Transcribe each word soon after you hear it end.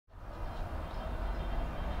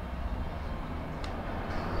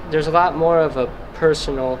there's a lot more of a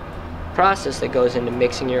personal process that goes into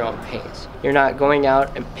mixing your own paints. You're not going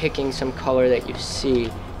out and picking some color that you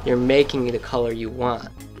see, you're making the color you want,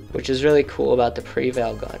 which is really cool about the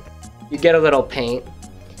PREVAL gun. You get a little paint,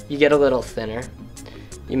 you get a little thinner,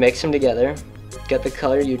 you mix them together, get the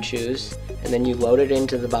color you choose, and then you load it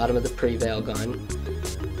into the bottom of the PREVAL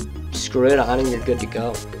gun, screw it on, and you're good to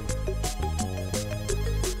go.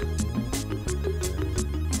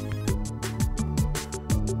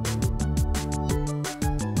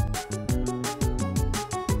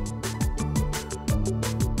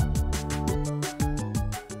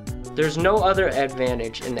 There's no other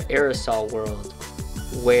advantage in the aerosol world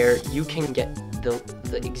where you can get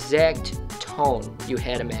the exact tone you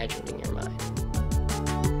had imagined in your mind.